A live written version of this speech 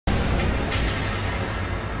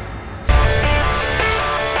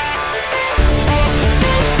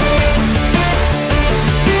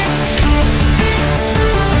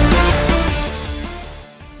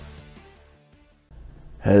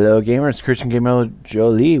Hello gamers, Christian Gamer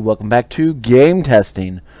Jolie. Welcome back to game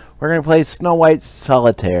testing. We're going to play Snow White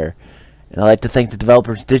Solitaire. And I'd like to thank the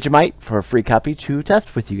developers Digimite for a free copy to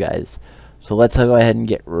test with you guys. So let's go ahead and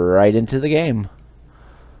get right into the game.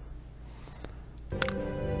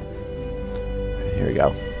 Here we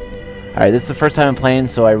go. Alright, this is the first time I'm playing,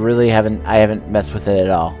 so I really haven't messed with it at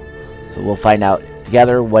all. So we'll find out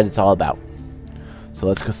together what it's all about. So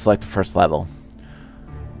let's go select the first level.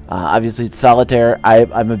 Obviously, it's Solitaire.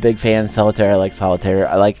 I'm a big fan of Solitaire. I like Solitaire.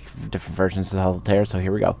 I like different versions of Solitaire, so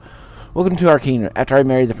here we go. Welcome to our kingdom. After I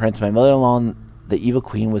married the prince, my mother-in-law, the evil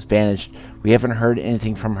queen, was banished. We haven't heard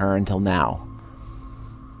anything from her until now.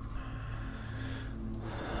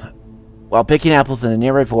 While picking apples in a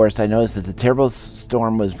nearby forest, I noticed that the terrible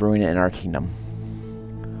storm was brewing in our kingdom.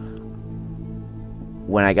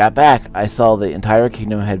 When I got back, I saw the entire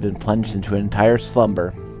kingdom had been plunged into an entire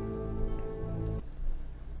slumber.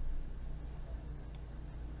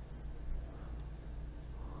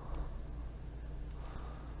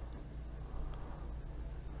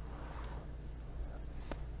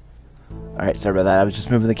 Alright, sorry about that. I was just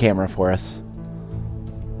moving the camera for us.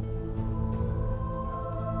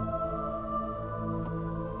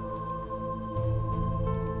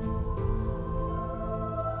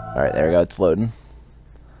 Alright, there we go. It's loading.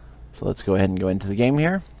 So let's go ahead and go into the game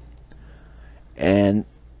here. And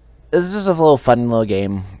this is just a little fun little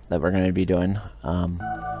game that we're going to be doing.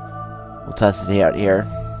 We'll test it out here.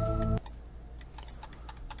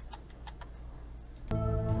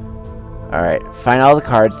 Alright, find all the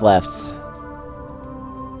cards left.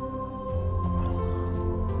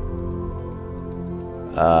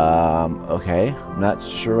 Okay. I'm not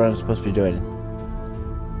sure what I'm supposed to be doing.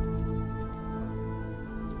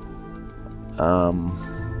 Oh,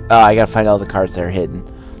 I gotta find all the cards that are hidden.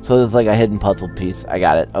 So there's like a hidden puzzle piece. I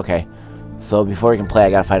got it. Okay. So before we can play, I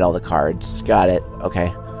gotta find all the cards. Got it.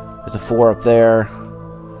 Okay. There's a 4 up there.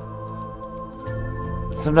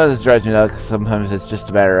 Sometimes it drives me nuts, because sometimes it's just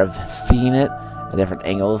a matter of seeing it at different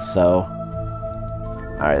angles, so...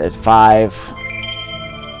 Alright, there's 5.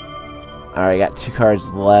 Alright, I got 2 cards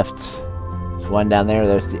left. There's 1 down there,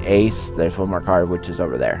 there's the ace. There's 1 more card, which is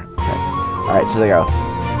over there. Okay. Alright, so there you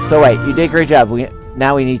go. So wait, you did a great job.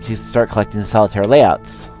 Now we need to start collecting the solitaire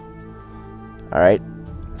layouts. Alright,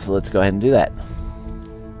 so let's go ahead and do that.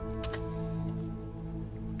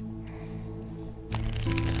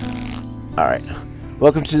 Alright.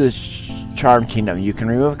 Welcome to the Charm Kingdom. You can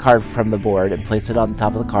remove a card from the board and place it on the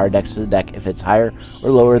top of the card next to the deck if it's higher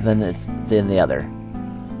or lower than the other.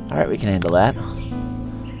 Alright, we can handle that.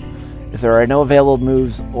 If there are no available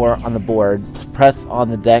moves or on the board, press on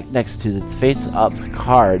the deck next to the face-up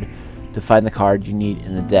card to find the card you need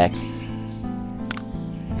in the deck.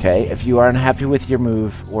 Okay, if you are unhappy with your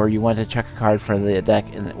move or you want to check a card from the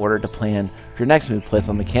deck in order to plan for your next move, place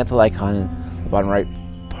on the cancel icon in the bottom right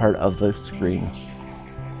part of the screen.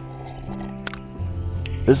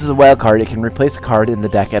 This is a wild card. It can replace a card in the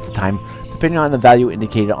deck at the time, depending on the value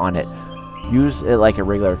indicated on it. Use it like a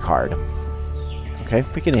regular card. Okay,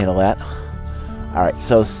 we can handle that. Alright,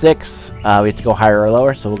 so 6, we have to go higher or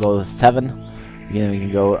lower, so we'll go with 7. Again, we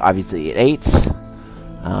can go, obviously, at 8.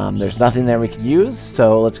 There's nothing there we can use,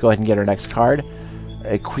 so let's go ahead and get our next card.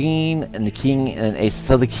 A queen, and the king, and an ace.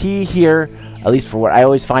 So the key here, at least for what I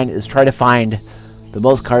always find, is try to find the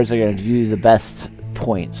most cards that are going to do the best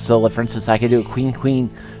points. So, for instance, I could do a queen, queen,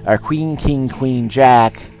 or queen, king, queen,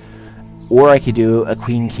 jack, or I could do a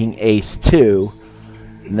queen, king, ace, 2,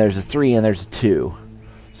 and there's a 3 and there's a 2.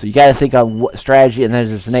 So you got to think on what strategy, and then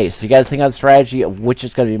there's an ace. So you got to think on the strategy of which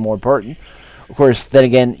is going to be more important. Of course, then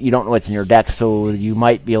again, you don't know what's in your deck, so you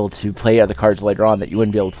might be able to play other cards later on that you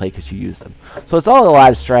wouldn't be able to play because you use them. So it's all a lot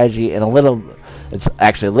of strategy and it's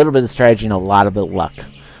actually a little bit of strategy and a lot of luck.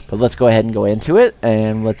 But let's go ahead and go into it,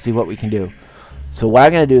 and let's see what we can do. So what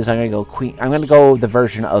I'm going to do is I'm going to go queen. I'm going to go the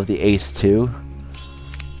version of the ace 2.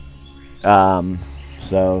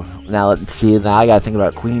 So now let's see. Now I got to think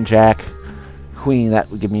about queen, jack, queen. That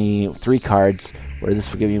would give me 3 cards, where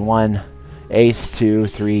this would give me 1, ace, 2,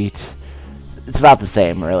 3. It's about the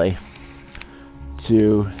same, really.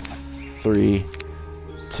 2, 3,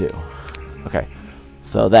 2. Okay.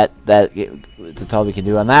 So that's all we can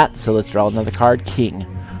do on that. So let's draw another card, king.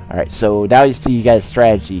 Alright, so now you see you guys'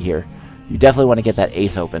 strategy here. You definitely want to get that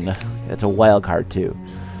ace open. That's a wild card too.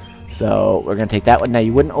 So we're going to take that one. Now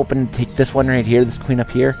you wouldn't take this one right here, this queen up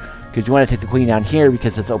here, because you want to take the queen down here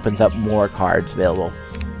because this opens up more cards available.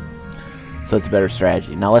 So it's a better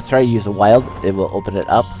strategy. Now let's try to use a wild. It will open it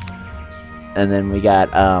up. And then we got,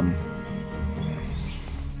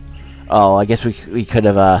 oh, I guess we could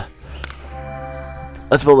have,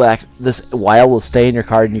 let's go back. This wild will stay in your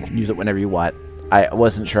card and you can use it whenever you want. I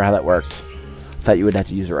wasn't sure how that worked. Thought you would have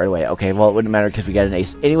to use it right away. Okay, well, it wouldn't matter because we got an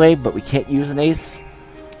ace anyway, but we can't use an ace.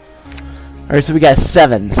 Alright, so we got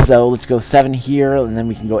 7. So let's go 7 here, and then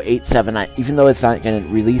we can go 8, 7. Even though it's not going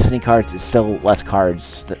to release any cards, it's still less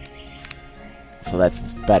cards. So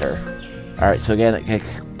that's better. Alright, so again,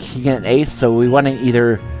 he get an ace, so we want to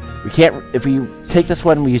either... We can't... If we take this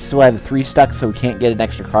one, we still have 3 stuck, so we can't get an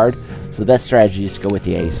extra card. So the best strategy is to go with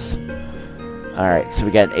the ace. Alright, so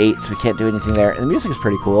we got an 8, so we can't do anything there. And the music is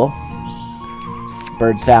pretty cool.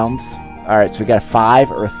 Bird sounds. Alright, so we got a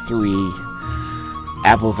 5 or a 3.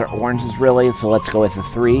 Apples or oranges, really, so let's go with a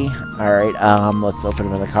 3. Alright, let's open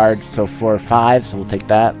another card. So 4 or 5, so we'll take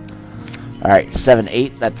that. Alright, 7,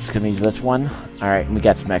 8, that's going to be this one. Alright, and we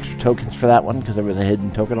got some extra tokens for that one, because there was a hidden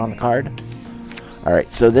token on the card.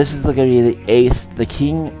 Alright, so this is going to be the ace, the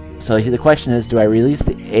king. So the question is, do I release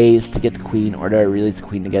the ace to get the queen, or do I release the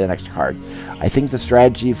queen to get an extra card? I think the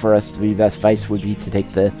strategy for us to be best vice would be to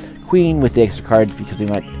take the queen with the extra cards, because we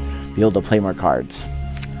might be able to play more cards.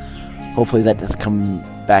 Hopefully that doesn't come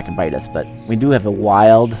back and bite us, but we do have a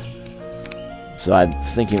wild, so I'm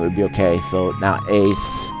thinking it would be okay. So now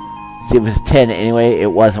ace. See, it was 10 anyway.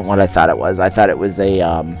 It wasn't what I thought it was. I thought it was a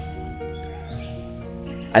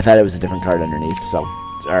different card underneath. So,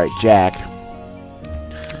 all right, jack.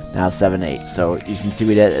 Now 7, 8. So you can see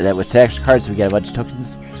we did that with 10 extra cards. So we get a bunch of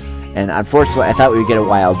tokens, and unfortunately, I thought we would get a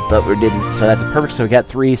wild, but we didn't. So that's a perfect. So we got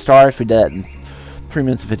 3 stars. We did that in 3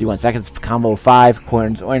 minutes and 51 seconds. Combo 5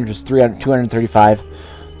 coins, oranges 235.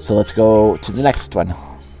 So let's go to the next one.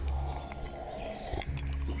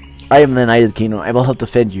 I am the Knight of the Kingdom. I will help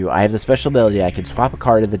defend you. I have the special ability. I can swap a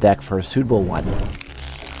card in the deck for a suitable one.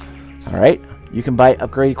 Alright. You can buy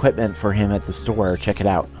upgrade equipment for him at the store. Check it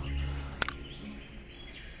out.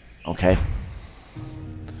 Okay.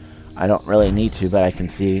 I don't really need to, but I can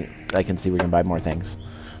see we can buy more things.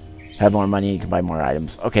 Have more money, you can buy more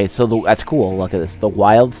items. Okay, so that's cool. Look at this. The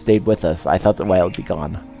wild stayed with us. I thought the wild would be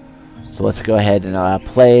gone. So let's go ahead and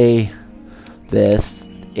play this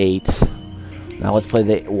 8. Now let's play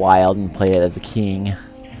the wild and play it as a king.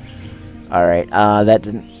 Alright, that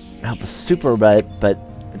didn't help us super, but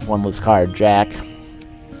it's one less card. Jack.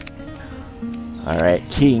 Alright,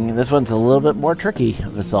 king. This one's a little bit more tricky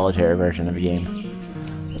of the solitaire version of the game.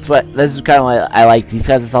 This is kind of why I like these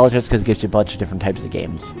kinds of solitaires, because it gives you a bunch of different types of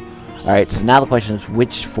games. Alright, so now the question is,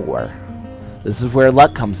 which 4? This is where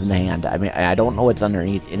luck comes into hand. I mean, I don't know what's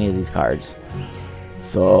underneath any of these cards.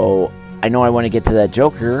 So, I know I want to get to that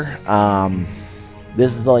joker.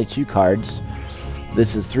 This is only 2 cards.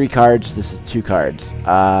 This is 3 cards. This is 2 cards.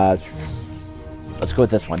 Let's go with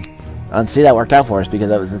this one. And see, that worked out for us because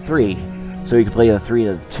that was a 3. So we can play the 3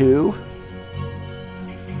 to the 2.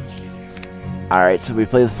 Alright, so we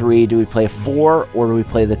play the 3. Do we play a 4 or do we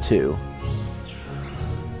play the 2?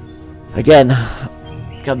 Again,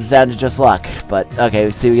 comes down to just luck. But,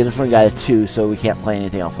 okay, see, this one got a 2, so we can't play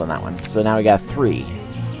anything else on that one. So now we got a 3.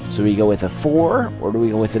 So we go with a 4 or do we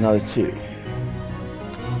go with another 2?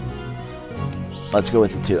 Let's go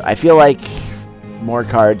with the 2. I feel like more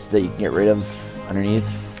cards that you can get rid of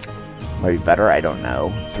underneath might be better. I don't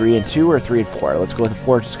know. 3 and 2 or 3 and 4? Let's go with the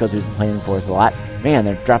 4 just because we've been playing the 4s a lot. Man,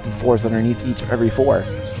 they're dropping 4s underneath every 4.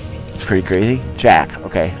 It's pretty crazy. Jack.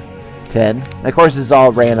 Okay. 10. And of course, this is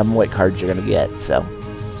all random what cards you're going to get, so.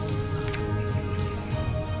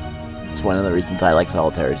 It's one of the reasons I like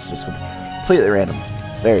Solitaire. It's just completely random.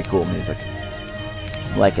 Very cool music.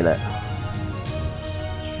 I'm liking it.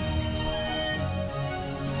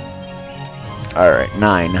 Alright,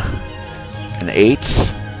 9. An 8.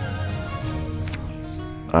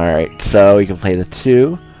 Alright, so we can play the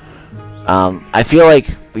 2. I feel like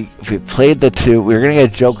if we played the 2, we're going to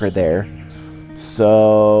get a joker there.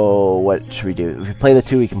 So, what should we do? If we play the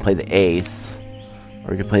 2, we can play the ace.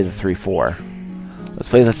 Or we can play the 3-4. Let's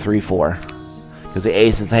play the 3-4. Because the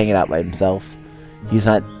ace is hanging out by himself. He's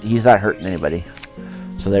not hurting anybody.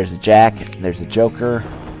 So there's a jack, there's a joker.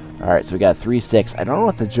 Alright, so we got 3-6. I don't know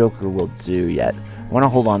what the joker will do yet. I want to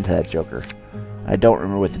hold on to that joker. I don't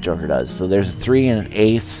remember what the joker does. So there's a 3 and an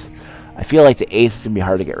ace. I feel like the ace is going to be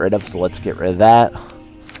hard to get rid of, so let's get rid of that.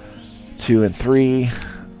 2 and 3.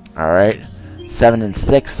 Alright. 7 and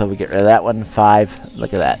 6, so we get rid of that one. 5.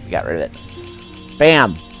 Look at that. We got rid of it.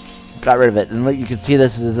 Bam! Got rid of it. And look, you can see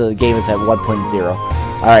this is the game is at 1.0.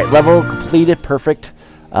 Alright, level completed. Perfect.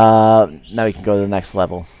 Now we can go to the next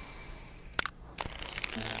level.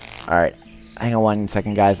 Alright. Hang on 1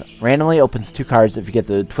 second, guys. Randomly opens 2 cards if you get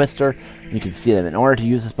the twister. You can see them. In order to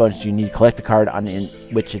use this bonus, you need to collect the card on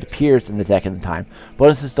in which it appears in the deck at the time.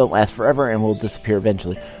 Bonuses don't last forever and will disappear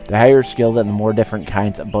eventually. The higher skill, then the more different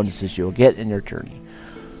kinds of bonuses you will get in your journey.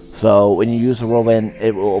 So when you use the whirlwind,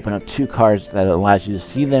 it will open up 2 cards that allows you to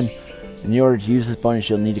see them. In order to use this bonus,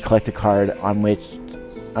 you'll need to collect a card on which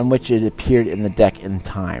it appeared in the deck in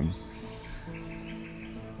time.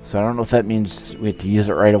 So I don't know if that means we have to use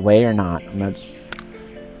it right away or not.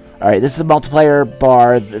 Alright, this is a multiplier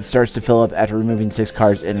bar that starts to fill up after removing 6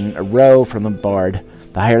 cards in a row from the board.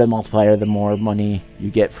 The higher the multiplier, the more money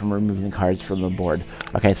you get from removing the cards from the board.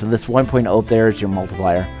 Okay, so this 1.0 there is your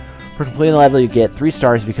multiplier. For completing the level, you get 3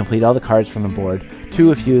 stars if you complete all the cards from the board.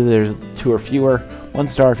 2 if there's 2 or fewer. 1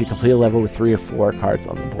 star if you complete a level with 3 or 4 cards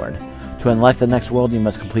on the board. To unlock the next world, you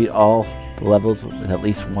must complete all the levels with at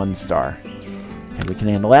least 1 star. Okay, we can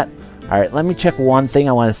handle that. Alright, let me check one thing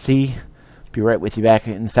I want to see. Be right with you back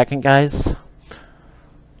in a second, guys.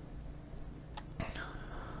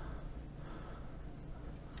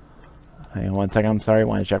 Hang on one second, I'm sorry. I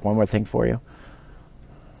want to check one more thing for you.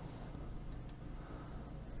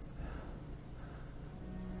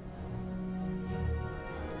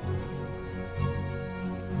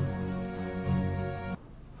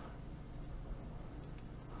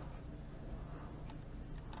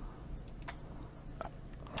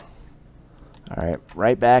 Alright,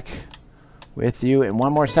 right back with you in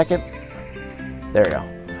one more second. There you go.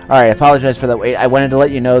 Alright, I apologize for that wait. I wanted to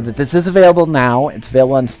let you know that this is available now. It's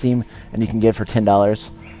available on Steam, and you can get it for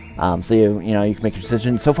 $10. So you can make your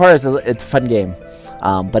decision. So far, it's a fun game.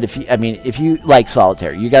 But if you like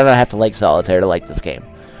Solitaire, you gotta have to like Solitaire to like this game.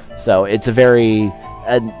 So it's a very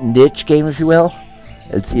niche game, if you will.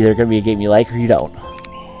 It's either gonna be a game you like or you don't.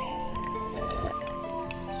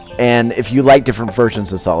 And if you like different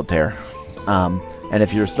versions of Solitaire, and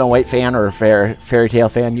if you're a Snow White fan or a fairy tale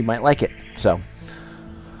fan, you might like it. So,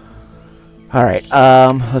 all right.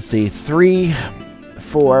 Let's see. 3,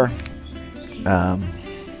 4. Let's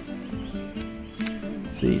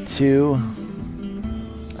see. 2.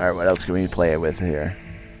 All right. What else can we play with here?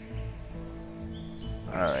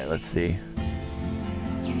 All right. Let's see.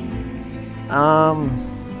 All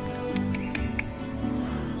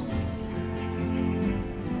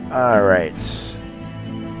right.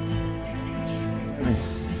 Let me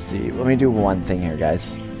see. Let me do one thing here,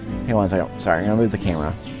 guys. Hang on one second. Sorry, I'm going to move the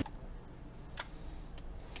camera.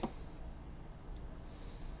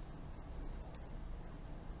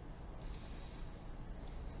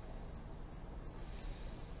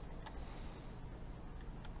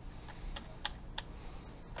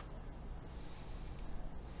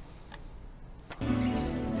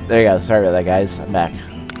 There you go. Sorry about that, guys. I'm back.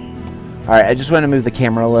 Alright, I just want to move the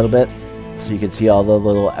camera a little bit so you can see all the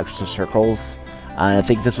little extra circles. I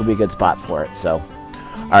think this will be a good spot for it. So,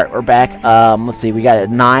 alright, we're back. Let's see. We got a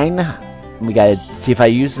 9. We got to see if I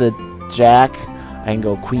use the Jack. I can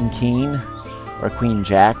go Queen King or Queen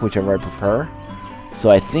Jack, whichever I prefer.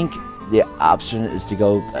 So I think the option is to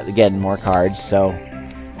go, again, more cards. So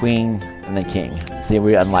Queen and then King. See,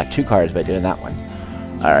 we unlock 2 cards by doing that one.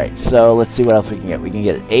 Alright, so let's see what else we can get. We can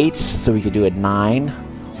get an 8, so we could do a 9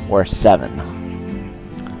 or a 7.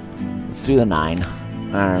 Let's do the 9.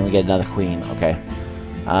 Alright, we get another Queen. Okay.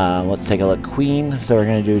 Let's take a look. Queen, so we're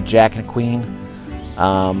going to do Jack and Queen.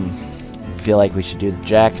 Feel like we should do the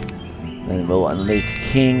Jack. Then we'll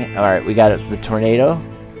unleash King. Alright, we got the Tornado.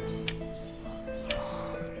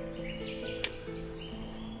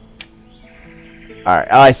 Alright,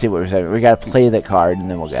 oh, I see what we're saying. We got to play that card, and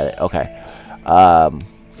then we'll get it. Okay.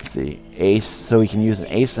 Let's see, ace, so we can use an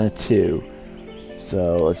ace and a 2.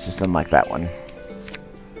 So let's just unlock that one.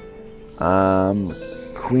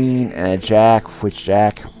 Queen and a Jack. Which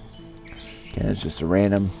Jack? Again, it's just a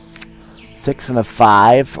random. 6 and a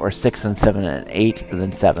 5, or 6 and 7 and an 8, and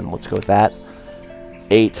then 7. Let's go with that.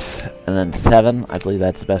 8 and then 7. I believe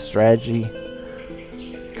that's the best strategy.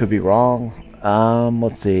 Could be wrong.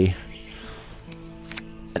 Let's see.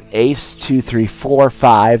 An ace, 2, 3, 4,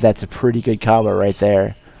 5. That's a pretty good combo right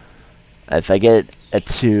there. If I get a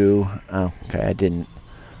 2, oh, okay, I didn't.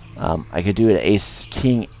 I could do an ace,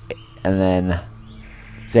 king, and then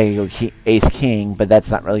say I could go ace, king, but that's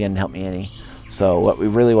not really going to help me any. So what we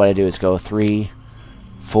really want to do is go 3,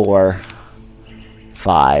 4,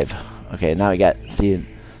 5. Okay, now we got, see,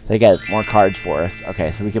 they got more cards for us.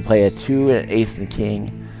 Okay, so we can play a 2, an ace, and a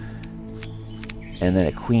king, and then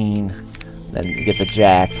a queen. Then we get the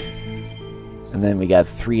Jack, and then we got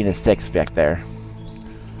 3 and a 6 back there.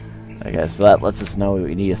 Okay, so that lets us know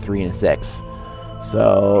we need a 3 and a 6.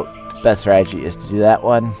 So the best strategy is to do that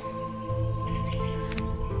one.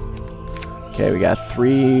 Okay, we got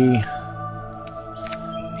 3,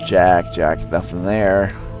 Jack, Jack, nothing there.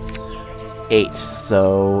 8.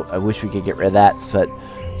 So I wish we could get rid of that, but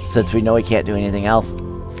since we know we can't do anything else,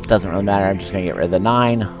 it doesn't really matter. I'm just gonna get rid of the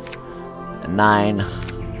 9, and 9.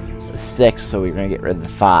 6, so we're going to get rid of the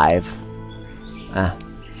 5.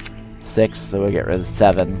 6, so we'll get rid of the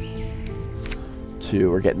 7.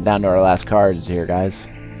 2, we're getting down to our last cards here, guys.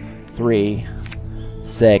 3,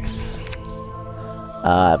 6. We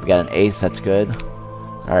got an ace, that's good.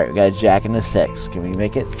 Alright, we got a jack and a 6. Can we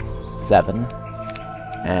make it? 7.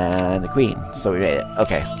 And a queen. So we made it.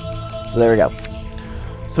 Okay. So there we go.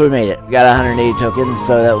 So we made it. We got 180 tokens,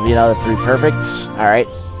 so that will be another 3 perfects. Alright.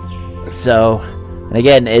 So, and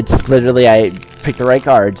again, it's literally, I picked the right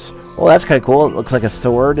cards. Well, that's kind of cool. It looks like a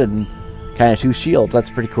sword and kind of 2 shields. That's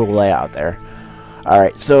a pretty cool layout there.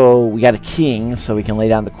 Alright, so we got a king, so we can lay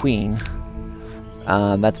down the queen.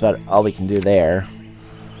 That's about all we can do there.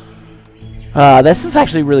 This is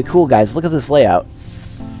actually really cool, guys. Look at this layout.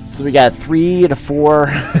 So we got a 3 and a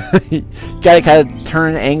 4. You gotta kind of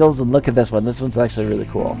turn angles and look at this one. This one's actually really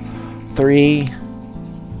cool. 3.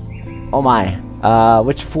 Oh my.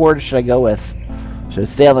 Which 4 should I go with? Should I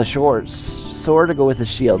stay on the sword or go with the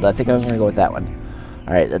shield? I think I'm gonna go with that one.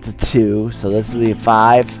 Alright, that's a 2. So this will be a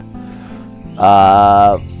 5.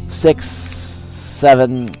 6,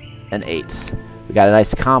 7, and 8. We got a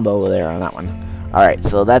nice combo there on that one. Alright,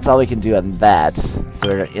 so that's all we can do on that. So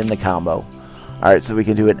we're in the combo. Alright, so we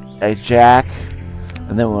can do a jack.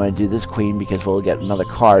 And then we want to do this queen because we'll get another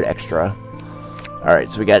card extra.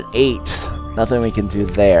 Alright, so we got 8. Nothing we can do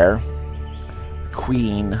there.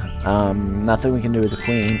 Queen. Nothing we can do with the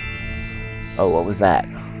queen. Oh, what was that?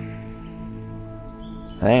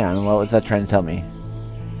 Hang on, what was that trying to tell me?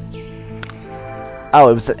 Oh,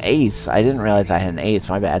 it was an ace. I didn't realize I had an ace,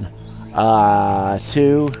 my bad.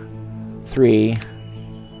 2, 3.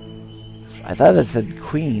 I thought it said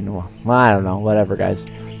queen. Well, I don't know. Whatever, guys.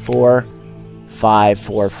 4, 5,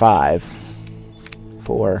 4, 5.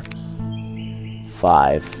 4,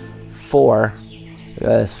 5, 4. Look at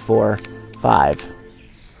this. 4, 5.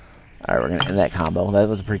 Alright, we're going to end that combo. That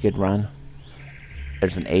was a pretty good run.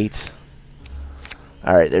 There's an 8.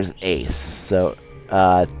 Alright, there's an ace. So,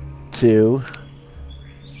 2.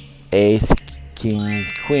 Ace, king,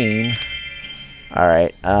 queen.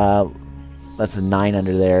 Alright, that's a 9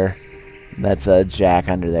 under there. That's a jack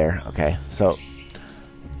under there. Okay, so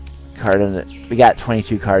card in it. We got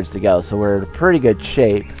 22 cards to go, so we're in pretty good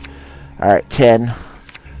shape. Alright, 10.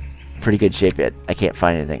 Pretty good shape yet. I can't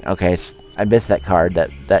find anything. Okay, so I missed that card.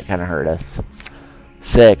 That kind of hurt us.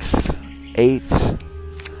 6, 8,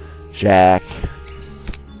 jack.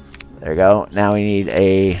 There we go. Now we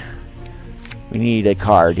need a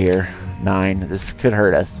card here. 9. This could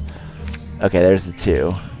hurt us. Okay, there's the 2.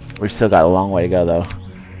 We've still got a long way to go, though.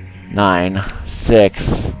 9,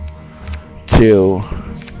 6, 2,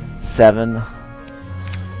 7,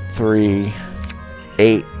 3,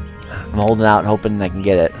 8. I'm holding out, hoping I can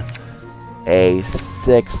get it. A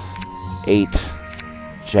 6, 8,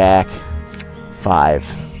 jack,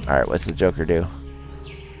 5. Alright, what's the Joker do?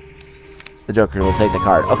 The Joker will take the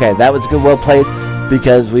card. Okay, that was good, well played,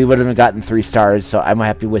 because we wouldn't have gotten 3 stars, so I'm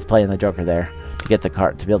happy with playing the Joker there to get the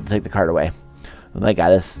card, to be able to take the card away. And that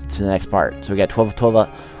got us to the next part. So we got 12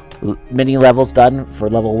 mini levels done for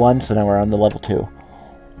level 1, so now we're on to level 2.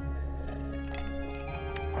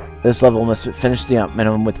 This level must finish the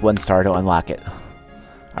minimum with 1 star to unlock it.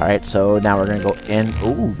 Alright, so now we're going to go in.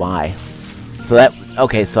 Ooh, my. So that,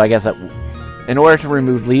 okay, so I guess that, in order to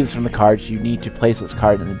remove leaves from the cards, you need to place this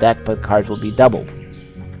card in the deck, but the cards will be doubled.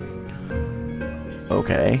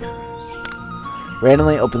 Okay.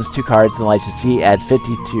 Randomly opens 2 cards and lets you see, adds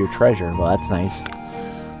 50 to your treasure. Well, that's nice.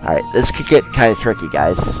 Alright, this could get kind of tricky,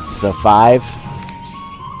 guys. So 5.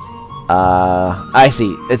 I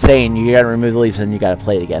see. It's saying you gotta remove the leaves and you gotta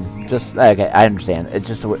play it again. Just, okay, I understand. It's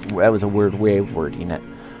just, that was a weird way of wording it.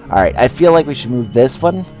 Alright, I feel like we should move this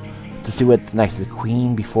one to see what's next to the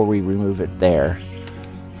queen before we remove it there.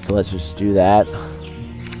 So let's just do that.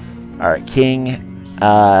 Alright, king,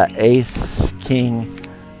 ace, king,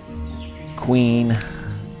 queen.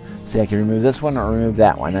 See, I can remove this one or remove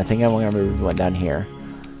that one. I think I'm going to remove the one down here.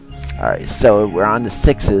 Alright, so we're on to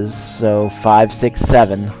 6s. So 5, 6,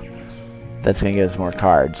 7. That's going to give us more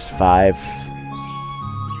cards. 5,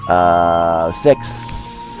 6,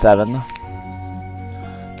 7.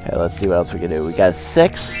 Okay, let's see what else we can do. We got a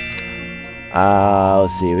 6.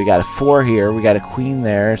 Let's see. We got a 4 here. We got a queen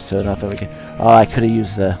there, so nothing we can... Oh, I could have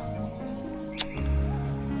used the...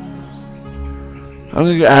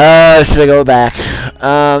 should I go back?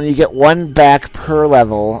 You get 1 back per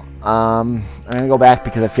level. I'm going to go back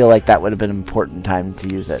because I feel like that would have been an important time to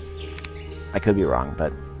use it. I could be wrong,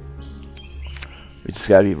 but... we just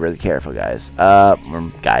gotta be really careful, guys.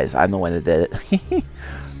 Guys, I'm the one that did it.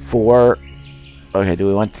 4. Okay, do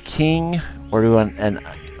we want the king? Or do we want... and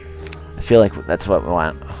I feel like that's what we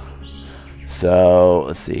want. So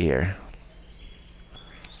let's see here.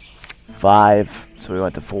 5. So we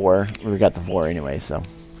went to 4. We got the 4 anyway. So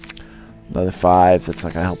another 5. That's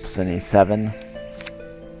not gonna help us any. 7.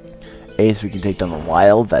 Ace. We can take down the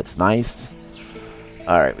wild. That's nice.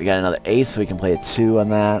 All right, we got another ace, so we can play a 2 on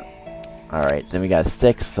that. All right, then we got a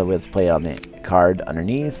 6, so we have to play it on the card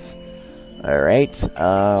underneath. All right,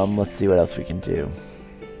 let's see what else we can do.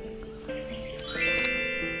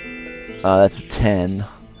 That's a 10,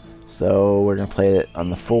 so we're gonna play it on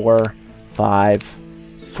the 4, 5,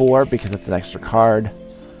 4 because it's an extra card.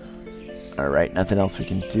 All right, nothing else we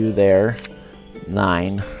can do there.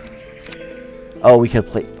 9. Oh, we could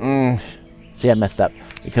play. See, I messed up.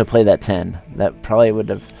 We could play that 10. That probably would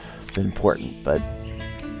have been important, but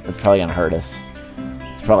it's probably gonna hurt us.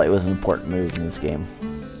 It probably was an important move in this game.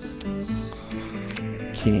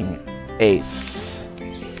 King, ace,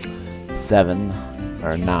 7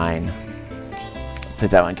 or 9. Let's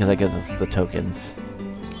take that one because that gives us the tokens.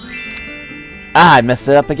 Ah, I messed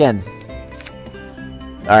it up again.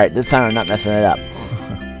 All right, this time I'm not messing it up.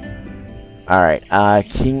 All right,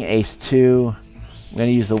 king, ace, 2. I'm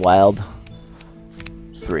gonna use the wild.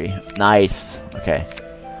 3. Nice. Okay.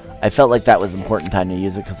 I felt like that was an important time to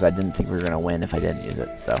use it because I didn't think we were going to win if I didn't use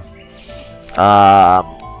it. So,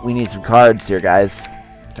 we need some cards here, guys.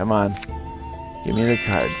 Come on. Give me the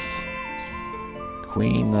cards.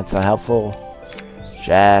 Queen, that's not helpful.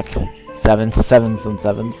 Jack. 7. 7s and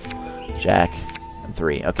 7s. Jack. And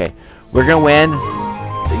 3. Okay. We're going to win.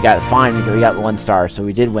 We got it fine. We got 1 star, so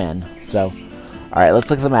we did win. So, alright,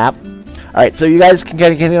 let's look at the map. Alright, so you guys can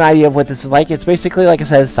get an idea of what this is like. It's basically, like I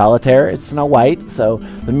said, Solitaire. It's Snow White, so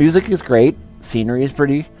the music is great. Scenery is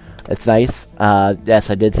pretty. It's nice. Yes,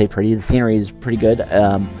 I did say pretty. The scenery is pretty good.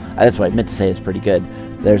 That's what I meant to say. It's pretty good.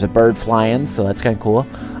 There's a bird flying, so that's kind of cool.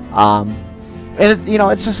 And it's, you know,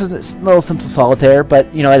 it's just a little simple Solitaire,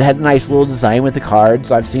 but you know, it had a nice little design with the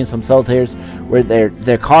cards. I've seen some Solitaires where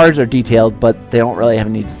their cards are detailed, but they don't really have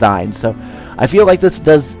any design. So I feel like this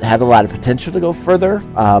does have a lot of potential to go further.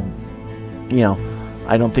 You know,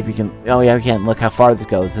 I don't think we can. Oh yeah, we can. Look how far this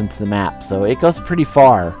goes into the map. So it goes pretty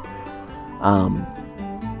far. And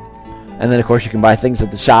then of course you can buy things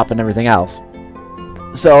at the shop and everything else.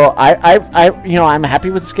 So you know, I'm happy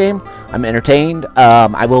with this game. I'm entertained.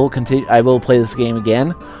 I will continue. I will play this game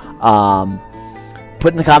again.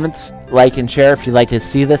 Put in the comments, like and share if you'd like to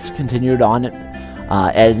see this continued on.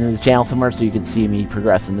 Add it into the channel somewhere so you can see me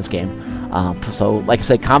progress in this game. So, like I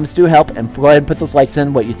said, comments do help, and go ahead and put those likes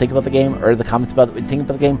in, what you think about the game, or the comments about what you think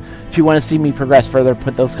about the game. If you want to see me progress further,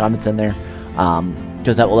 put those comments in there,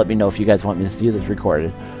 because that will let me know if you guys want me to see this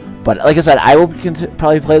recorded. But like I said, I will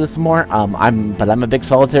probably play this some more. I'm a big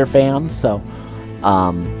Solitaire fan, so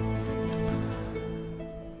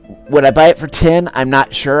would I buy it for 10? I'm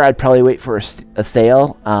not sure. I'd probably wait for a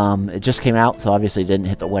sale. It just came out, so obviously it didn't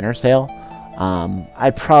hit the winter sale.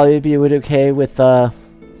 I'd probably be okay with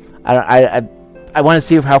I want to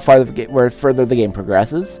see how far where further the game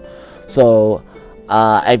progresses. So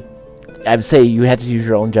I would say you have to use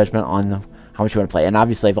your own judgment on how much you want to play. And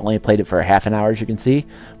obviously I've only played it for half an hour, as you can see.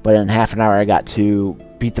 But in half an hour I got to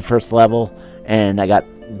beat the first level, and I got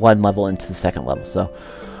 1 level into the second level. So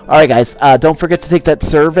alright guys, don't forget to take that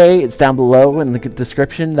survey. It's down below in the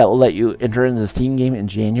description. That will let you enter into the Steam game in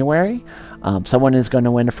January. Someone is going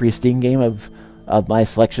to win a free Steam game of my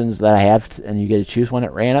selections that I have, and you get to choose one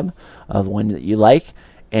at random of one that you like.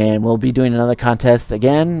 And we'll be doing another contest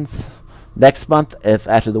again next month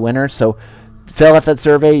after the winter. So fill out that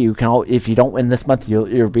survey. You can, if you don't win this month,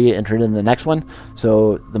 you'll be entered in the next one.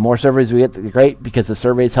 So the more surveys we get, the great, because the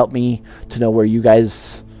surveys help me to know where you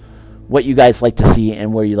guys, what you guys like to see,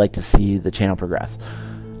 and where you like to see the channel progress.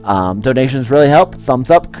 Donations really help. Thumbs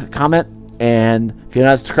up, comment, and if you're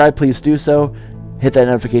not subscribed, please do so. Hit that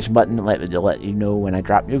notification button and let you know when I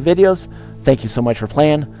drop new videos. Thank you so much for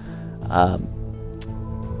playing.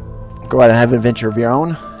 Go out and have an adventure of your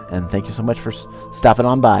own. And thank you so much for stopping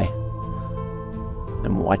on by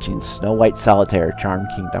and watching Snow White Solitaire Charmed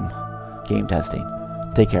Kingdom game testing.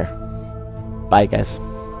 Take care. Bye, guys.